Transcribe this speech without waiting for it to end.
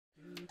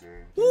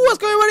what's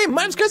going on?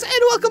 My name's Chris, and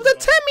welcome to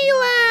Temmie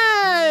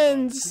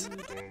Lands!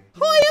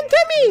 Hi, I'm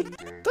Temmie!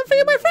 Don't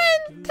forget my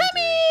friend,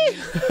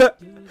 Temmie!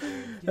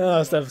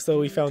 Oh, stuff.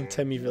 So we found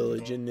Temmie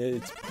Village, and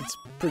it's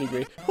pretty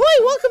great.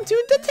 Hi, welcome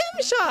to the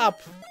Temmie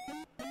Shop!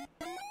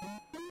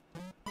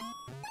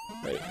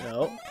 Wait,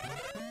 no.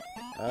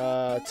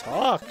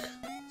 Talk.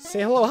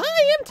 Say hello.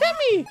 Hi, I'm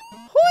Temmie!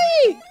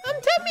 Hoi! I'm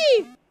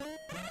Temmie!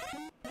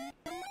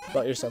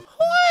 About yourself.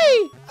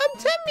 Hoi! I'm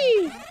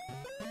Temmie!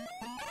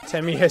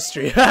 Temmie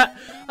history.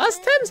 Us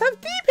Tems have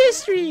deep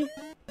history!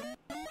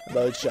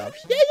 About shop.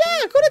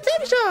 Yeah, go to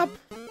Temmie Shop!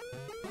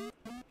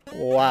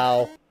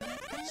 Wow.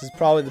 This is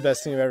probably the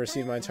best thing I've ever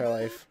seen in my entire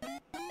life.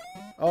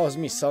 Oh, it's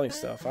me selling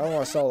stuff. I don't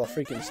want to sell the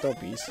freaking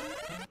Stopies.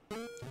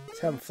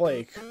 Tem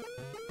Flake.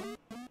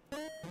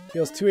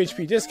 Heals 2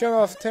 HP. Discount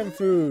off Tem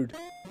food.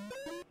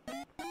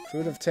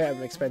 Food of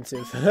Tem.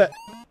 Expensive.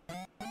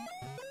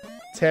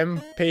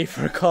 Tem pay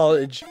for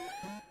college.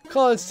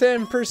 College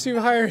Tem pursue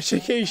higher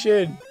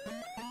education.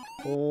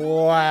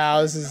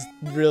 Wow, this is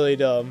really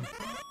dumb.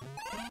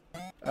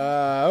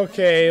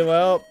 Okay,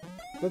 well,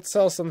 let's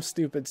sell some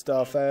stupid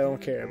stuff that I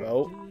don't care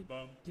about.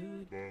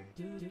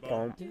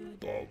 Bump,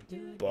 bump,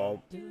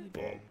 bump,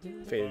 bump.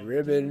 Faded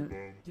ribbon.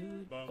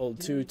 Old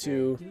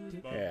tutu.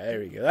 Yeah, there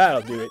we go.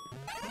 That'll do it.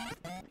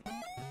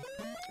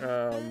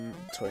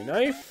 Toy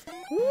knife.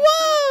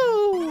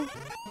 Whoa!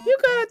 You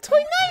got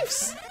toy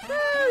knives!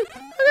 I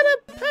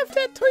gotta have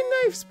that toy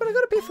knives, but I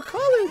gotta pay for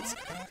college.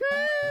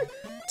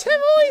 Tem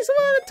always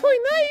wanted toy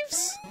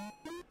knives!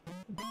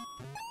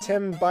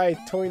 Tem buy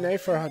toy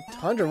knife for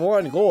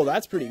 101 gold.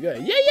 That's pretty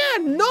good. Yeah,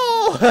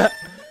 no!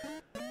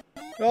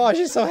 Oh,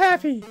 she's so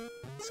happy.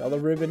 Sell the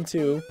ribbon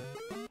too.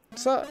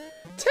 So,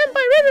 Tem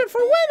buy ribbon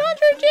for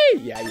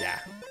 100G! Yeah.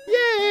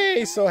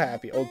 Yay! So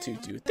happy. Old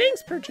tutu.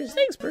 Thanks, purchase.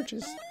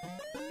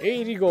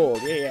 80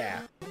 gold.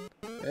 Yeah.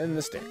 And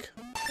the stick.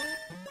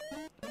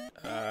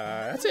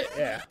 That's it.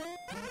 Yeah.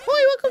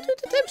 Hi, welcome to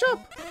the Tem Shop!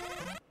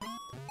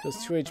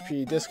 Those 2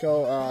 HP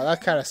disco.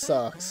 That kind of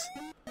sucks.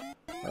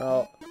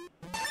 Well,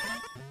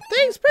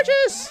 thanks,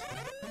 purchase!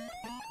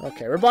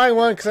 Okay, we're buying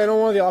one because I know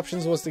one of the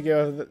options was to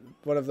give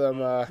one of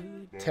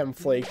them Tem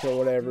Flake or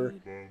whatever.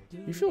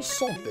 You feel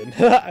something.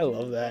 I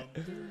love that.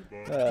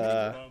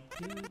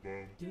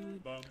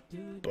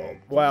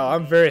 Wow,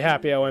 I'm very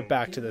happy I went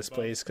back to this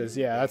place because,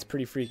 yeah, that's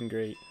pretty freaking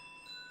great.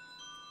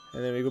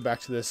 And then we go back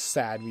to this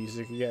sad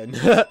music again.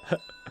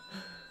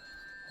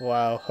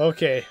 Wow,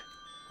 okay.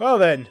 Well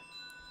then.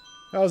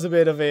 That was a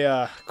bit of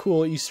a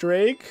cool Easter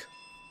egg.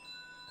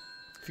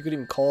 If you could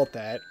even call it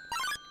that.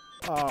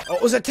 Oh,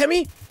 was that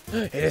Temmie?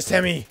 It is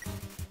Temmie!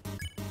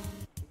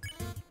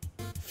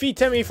 Feed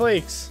Temmie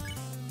Flakes!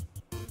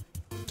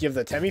 Give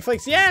the Temmie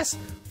Flakes, yes!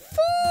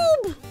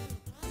 Foob!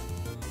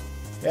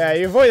 Yeah,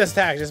 you avoid this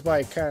attack just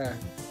by kind of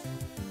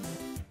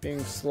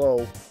being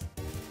slow.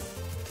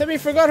 Temmie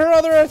forgot her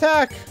other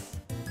attack!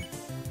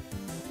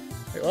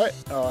 Wait, what?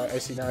 Oh, I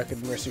see, now I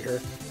can mercy her.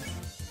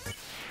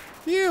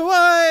 You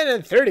won!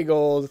 And 30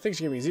 gold. I think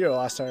she gave me 0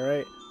 last time,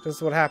 right? This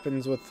is what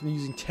happens with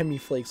using Temmie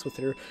Flakes with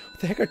her. What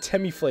the heck are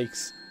Temmie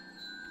Flakes?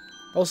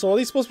 Also, are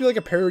these supposed to be like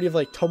a parody of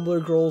like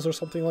Tumblr Girls or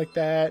something like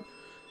that?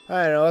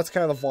 I don't know, that's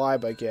kind of the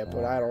vibe I get,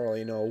 but I don't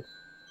really know.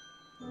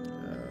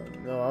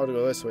 No, I have to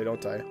go this way,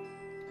 don't I?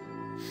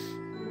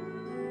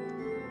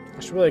 I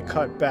should really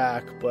cut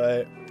back,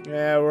 but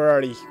yeah,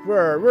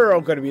 we're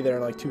all gonna be there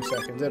in like 2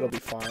 seconds. It'll be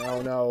fine.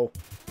 Oh no.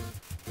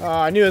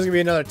 I knew it was gonna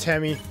be another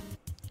Temmie.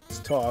 Let's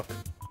talk.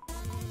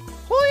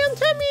 Hi, I'm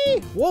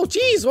Temmie! Whoa,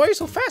 jeez, why are you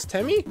so fast,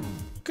 Temmie?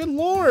 Good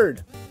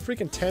lord.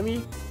 Freaking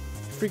Temmie.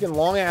 Freaking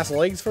long-ass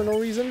legs for no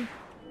reason.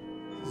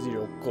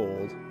 0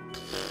 gold.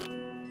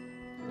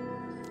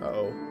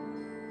 Uh-oh.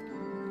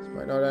 This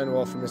might not end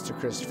well for Mr.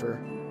 Christopher.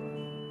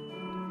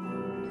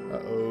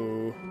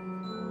 Uh-oh.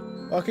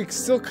 Well, I can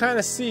still kind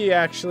of see,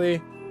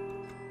 actually.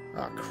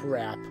 Oh,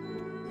 crap.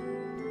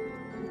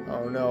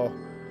 Oh, no.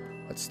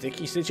 What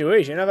sticky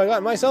situation have I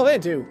gotten myself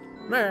into?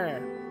 Meh.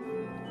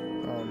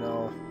 Oh,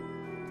 no.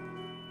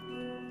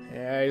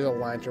 Yeah, he's a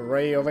lantern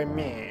right over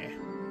me.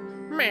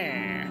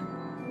 Meh.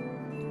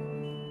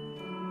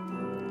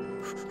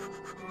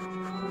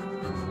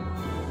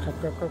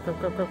 Crap.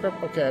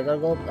 Okay, I gotta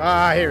go.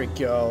 Ah, here we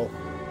go.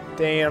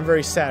 Dang, I'm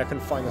very sad I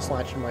couldn't find this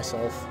lantern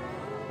myself.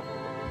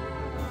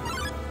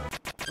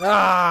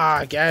 Ah,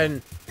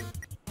 again.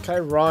 Can I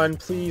run?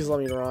 Please let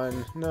me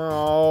run.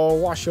 No,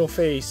 wash your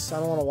face. I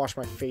don't want to wash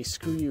my face.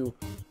 Screw you.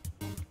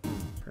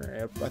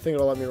 Alright, I think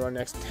it'll let me run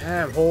next.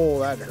 Damn, oh,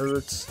 that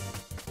hurts.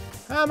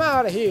 I'm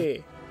out of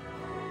here.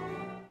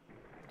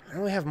 I don't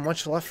really have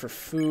much left for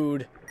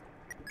food.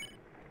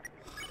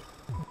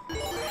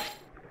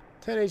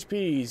 10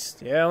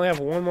 HPs. Yeah, I only have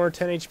one more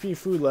 10 HP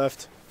food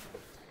left.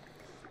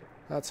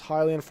 That's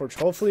highly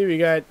unfortunate. Hopefully we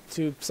get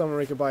to somewhere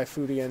we can buy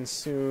food again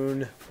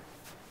soon.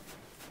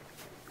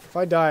 If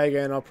I die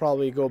again, I'll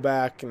probably go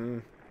back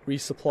and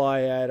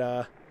resupply at,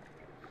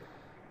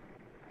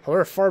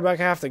 however far back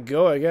I have to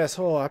go, I guess.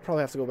 Oh, I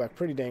probably have to go back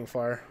pretty dang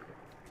far.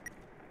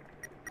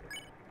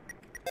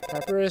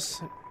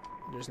 Papyrus.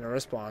 There's no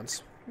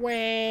response.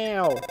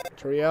 Wow.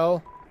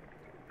 Toriel.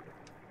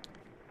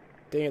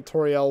 Dang it,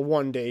 Toriel,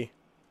 one day.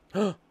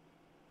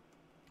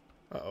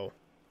 Uh-oh.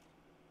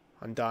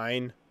 I'm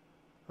dying.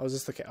 Oh, is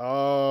this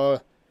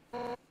the...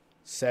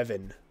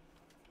 7.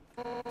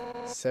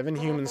 7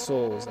 human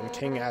souls, and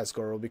King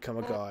Asgore will become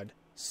a god.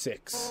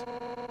 6.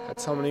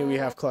 That's how many we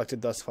have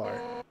collected thus far.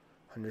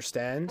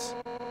 Understand?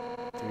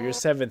 Through your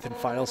 7th and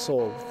final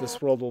soul,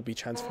 this world will be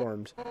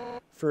transformed.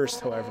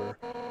 First, however,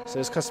 as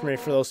is customary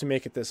for those who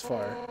make it this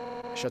far,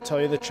 I shall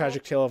tell you the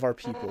tragic tale of our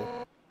people.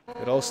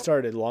 It all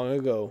started long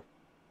ago.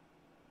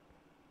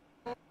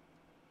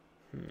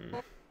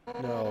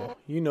 No.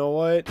 You know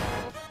what?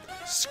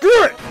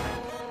 Screw it!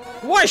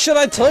 Why should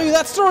I tell you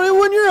that story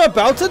when you're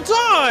about to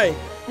die?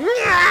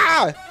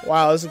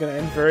 Wow, this is going to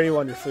end very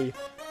wonderfully.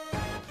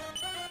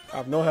 I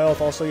have no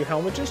health, also your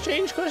helmet just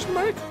changed, question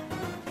mark?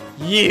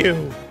 You're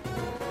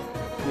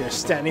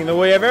standing in the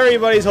way of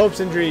everybody's hopes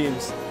and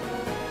dreams.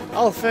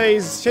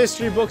 Alphei's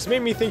history books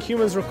made me think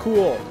humans were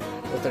cool,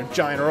 with their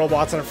giant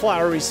robots and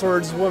flowery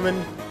swords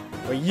women.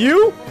 But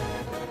you're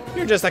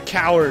just a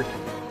coward.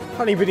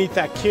 Honey beneath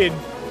that kid,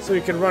 so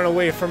you can run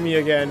away from me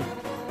again.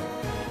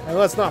 And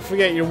let's not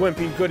forget your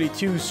wimpy goody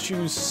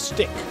two-shoes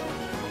stick.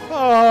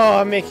 Oh,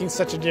 I'm making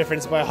such a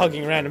difference by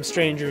hugging random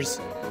strangers.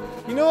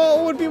 You know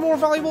what would be more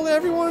valuable to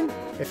everyone?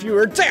 If you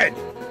were dead!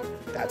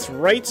 That's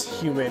right,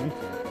 human.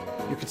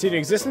 Your continued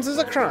existence is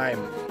a crime.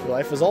 Your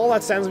life is all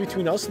that stands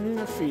between us and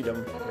our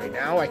freedom. Right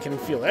now, I can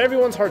feel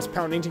everyone's hearts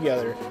pounding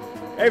together.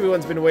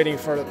 Everyone's been waiting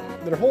for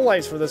their whole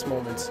lives for this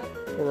moment.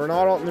 But we're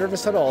not all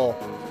nervous at all.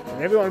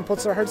 When everyone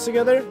puts their hearts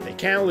together, they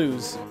can't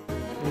lose.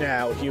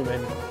 Now,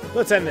 human,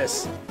 let's end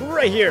this.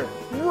 Right here,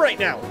 right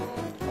now.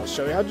 I'll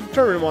show you how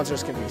determined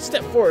monsters can be.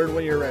 Step forward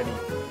when you're ready.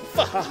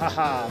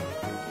 Fa-ha-ha-ha.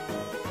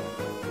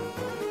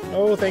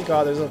 Oh, thank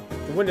God, the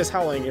wind is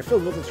howling. You're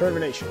filled with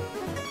determination.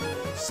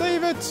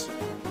 Save it!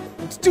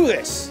 Let's do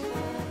this!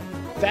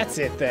 That's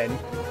it, then.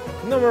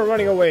 No more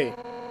running away.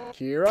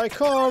 Here I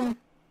come.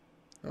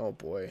 Oh,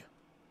 boy.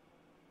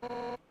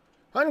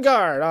 On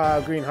guard!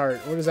 Ah, green heart.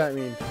 What does that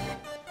mean?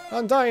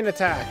 Undying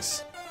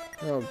attacks.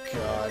 Oh,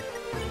 God.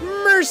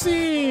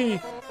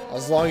 Mercy!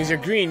 As long as you're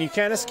green, you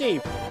can't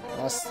escape.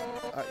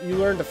 You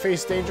learn to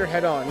face danger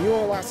head on. You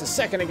won't last a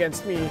second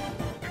against me.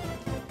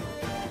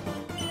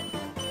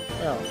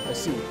 Oh, I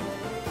see.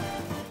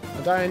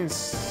 Undying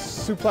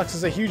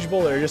suplexes a huge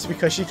boulder just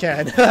because she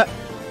can.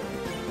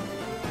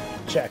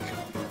 Check.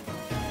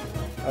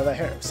 Oh, that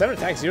hair. 7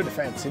 attacks, 0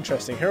 defense.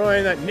 Interesting.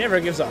 Heroine that never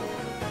gives up.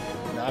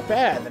 Not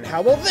bad. Then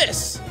how about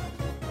this?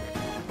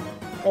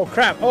 Oh,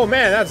 crap. Oh,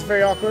 man, that's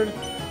very awkward.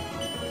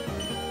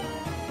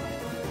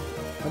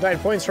 Undying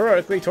points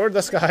heroically toward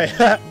the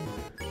sky.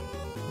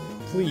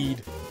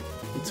 Plead.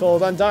 You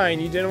told Undying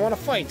you didn't want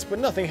to fight, but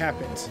nothing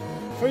happened.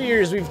 For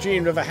years, we've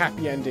dreamed of a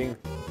happy ending.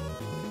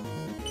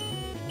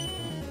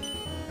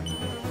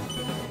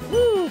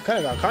 Woo, kind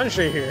of got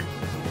contrary here.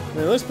 I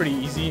mean, it looks pretty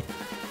easy.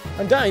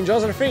 Undying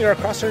draws her finger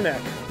across her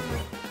neck.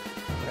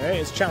 Alright,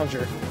 it's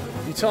Challenger.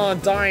 You tell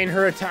Undying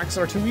her attacks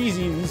are too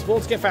easy, these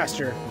bolts get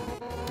faster.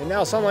 And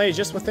now sunlight is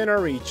just within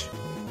our reach.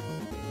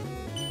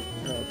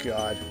 Oh,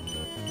 God.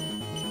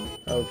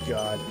 Oh,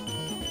 God.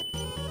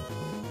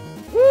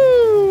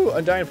 Woo!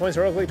 Undying points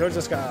heroically towards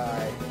the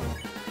sky.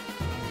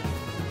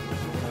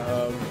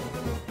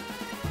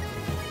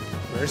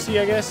 Mercy,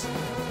 I guess?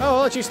 Oh,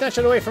 I'll let you snatch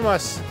it away from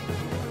us.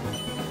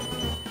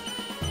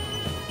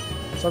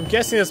 So I'm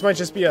guessing this might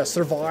just be a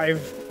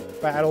survive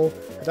battle.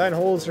 Undying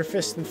holds her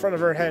fist in front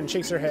of her head and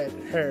shakes her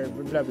hair,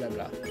 blah, blah,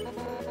 blah.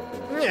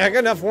 Yeah, I got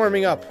enough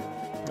warming up.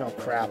 Oh,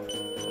 crap.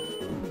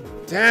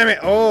 Damn it!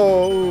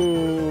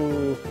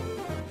 Oh!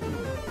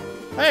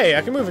 Hey,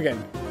 I can move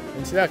again.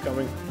 Didn't see that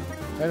coming.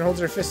 Then holds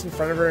her fist in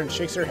front of her and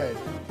shakes her head.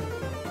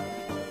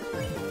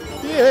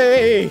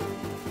 Yay!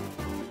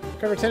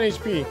 Cover 10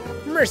 HP.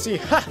 Mercy!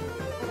 Ha!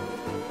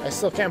 I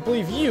still can't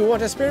believe you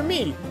want to spare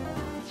me!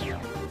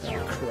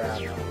 Oh, crap.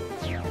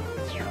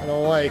 I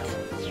don't like.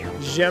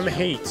 Gem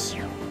hates.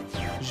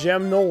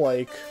 Gem no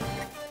like.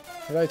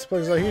 I like to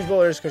play like huge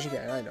boulders because you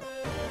can, I know.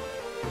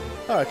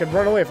 Oh, I could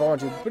run away if I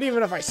want to, but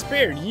even if I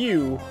spared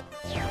you...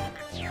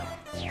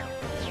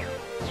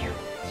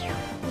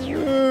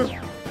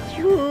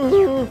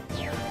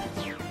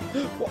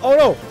 Oh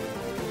no!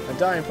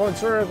 Undying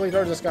points vertically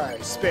towards the sky.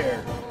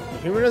 Spare. No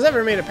human has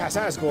ever made it past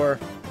Asgore.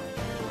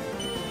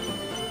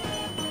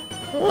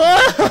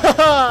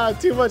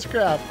 Too much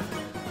crap.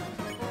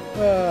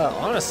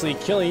 Honestly,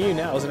 killing you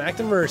now is an act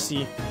of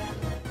mercy.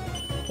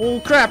 Oh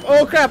crap!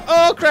 Oh crap!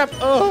 Oh crap!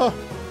 Oh!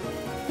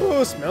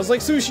 Oh, smells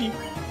like sushi.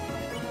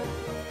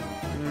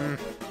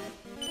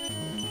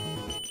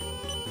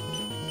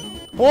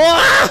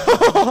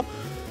 Whoa!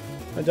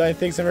 Undying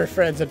thinks of her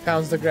friends and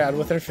pounds the ground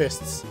with her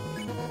fists.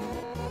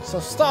 So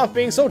stop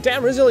being so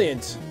damn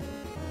resilient.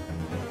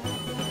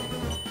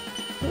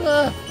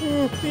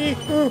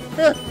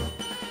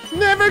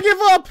 Never give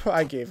up!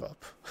 I gave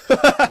up.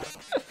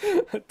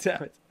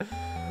 Damn it.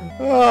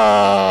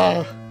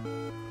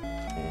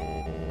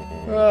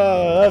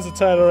 Oh, that's the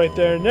title right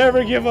there.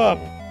 Never give up.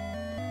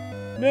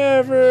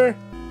 Never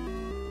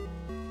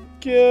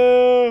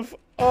give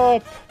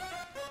up.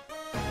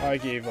 I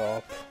gave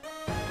up.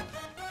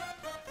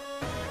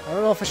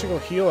 don't know if I should go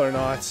heal or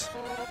not.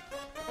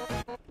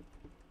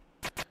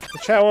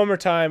 We'll try one more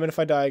time, and if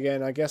I die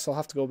again, I guess I'll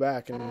have to go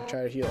back and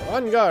try to heal.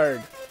 On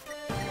guard!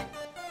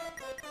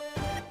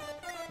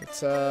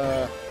 It's,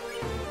 yeah.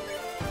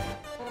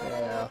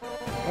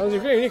 That was a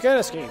great unique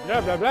escape.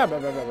 Blah, blah, blah, blah,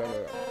 blah, blah, blah.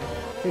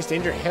 Face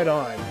danger head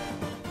on.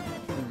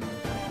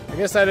 I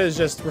guess that is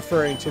just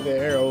referring to the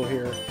arrow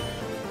here.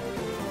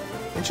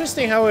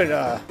 Interesting how it,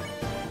 I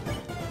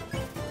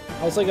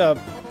was like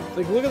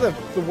look at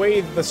the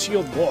way the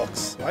shield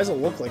looks. Why does it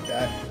look like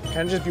that?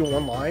 Can't it just be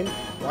one line?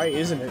 Why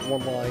isn't it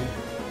one line?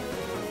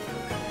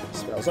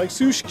 Smells like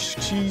sushi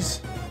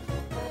cheese.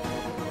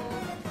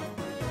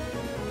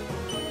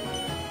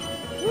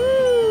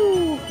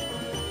 Woo!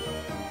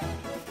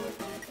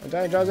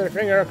 Undying draws her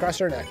finger across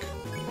her neck.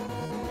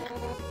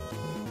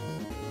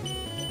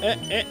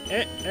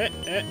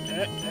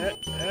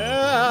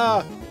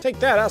 Take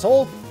that,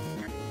 asshole!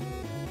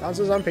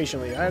 Bounces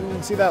impatiently. I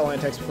didn't see that line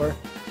text before.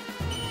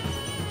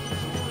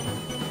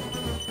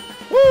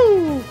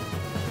 Woo!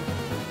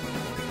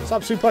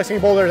 Stop suplexing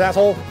boulders,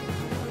 asshole!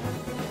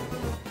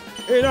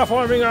 Enough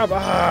warming up!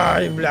 Ah,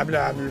 blah,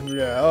 blah, blah,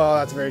 blah. Oh,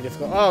 that's very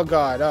difficult. Oh,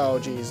 God. Oh,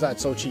 jeez.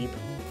 That's so cheap.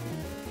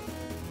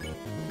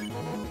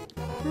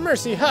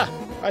 Mercy, ha!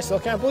 I still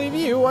can't believe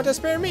you want to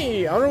spare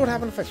me! I wonder what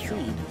happened if I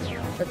feed.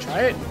 Should I try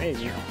it?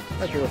 Maybe.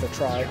 Might be worth a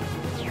try.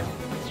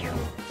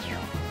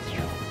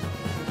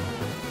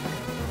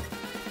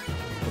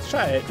 Let's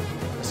try it.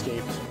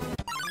 Escaped.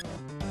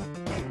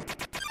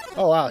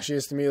 Oh, wow. She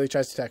just immediately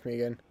tries to attack me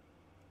again.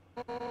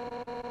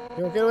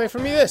 You won't get away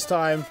from me this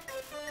time.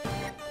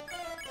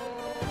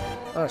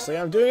 Honestly,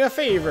 I'm doing a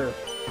favor.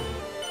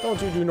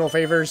 Don't you do no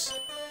favors,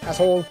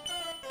 asshole.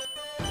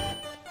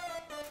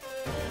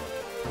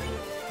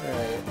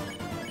 Alright.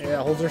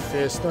 Yeah, holds her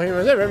fist. No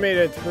human's ever made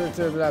it.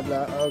 Blah,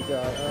 blah. Oh,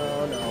 God.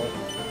 Oh, no.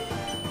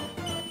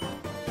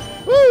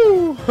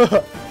 Woo!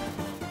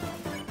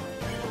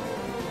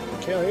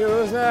 Kill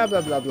heroes, blah,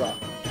 blah, blah, blah.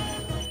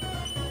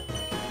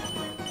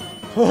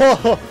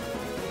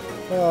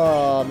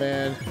 Oh,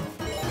 man.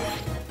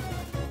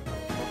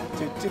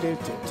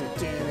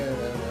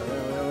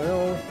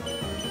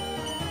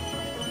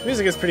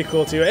 Music is pretty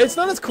cool too. It's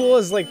not as cool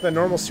as like the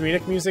normal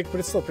Swedish music, but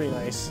it's still pretty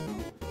nice.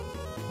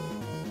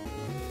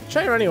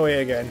 Try running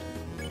away again.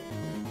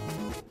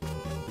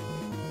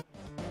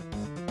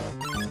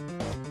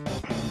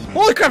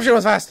 Holy crap, she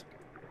was fast!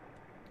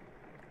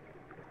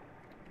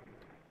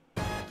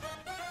 Oh,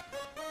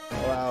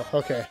 wow,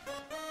 okay.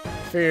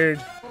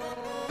 Feared.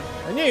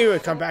 I knew you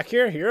would come back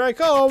here. Here I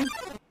come!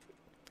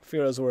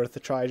 Figured it was worth a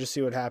try, just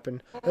see what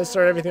happened. Let's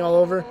start everything all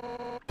over.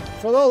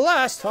 For the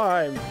last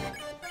time!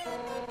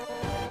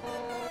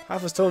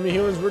 Half was telling me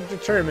humans were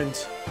determined.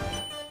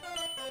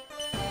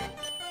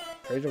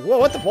 Whoa,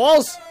 what the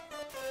balls?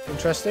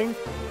 Interesting.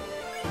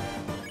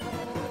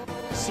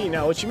 See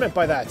now what you meant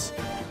by that.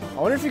 I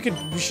wonder if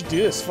we should do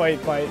this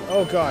fight by,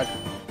 oh god.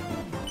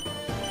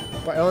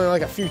 By only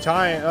like a few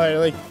times,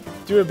 like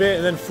do a bit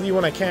and then flee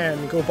when I can,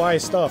 and go buy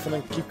stuff and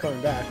then keep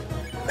coming back.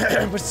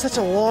 But it's such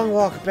a long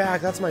walk back,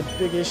 that's my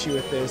big issue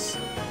with this.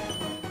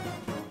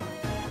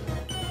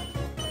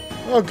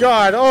 Oh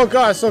god,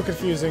 it's so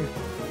confusing.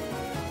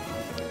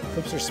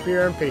 Flips her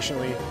spear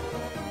impatiently.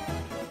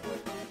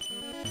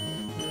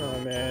 Oh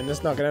man, this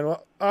is not gonna end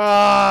well.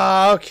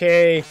 Ah,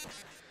 okay.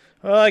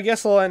 Well, I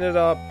guess I'll end it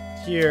up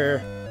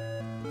here.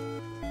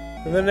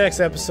 In the next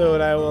episode,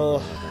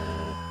 I'll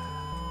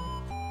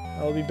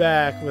be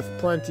back with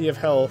plenty of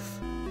health.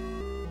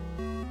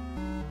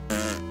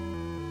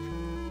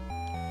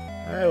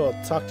 I will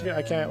talk to you.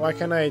 I can't. Why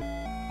can't I?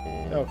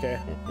 Okay.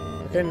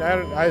 Okay.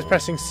 I was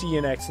pressing C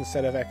and X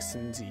instead of X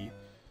and Z.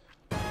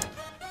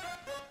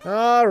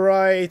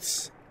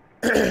 Alright.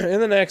 In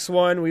the next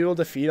one, we will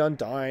defeat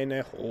Undyne,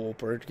 I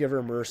hope, or give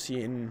her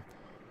mercy, and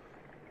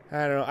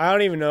I don't know. I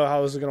don't even know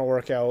how this is going to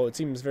work out. It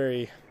seems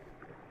very...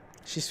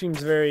 She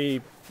seems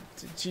very...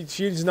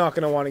 She's not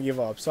going to want to give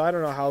up, so I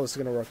don't know how this is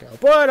going to work out.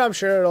 But I'm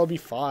sure it'll be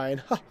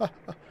fine. I'll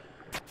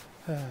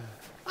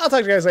talk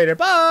to you guys later.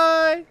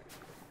 Bye!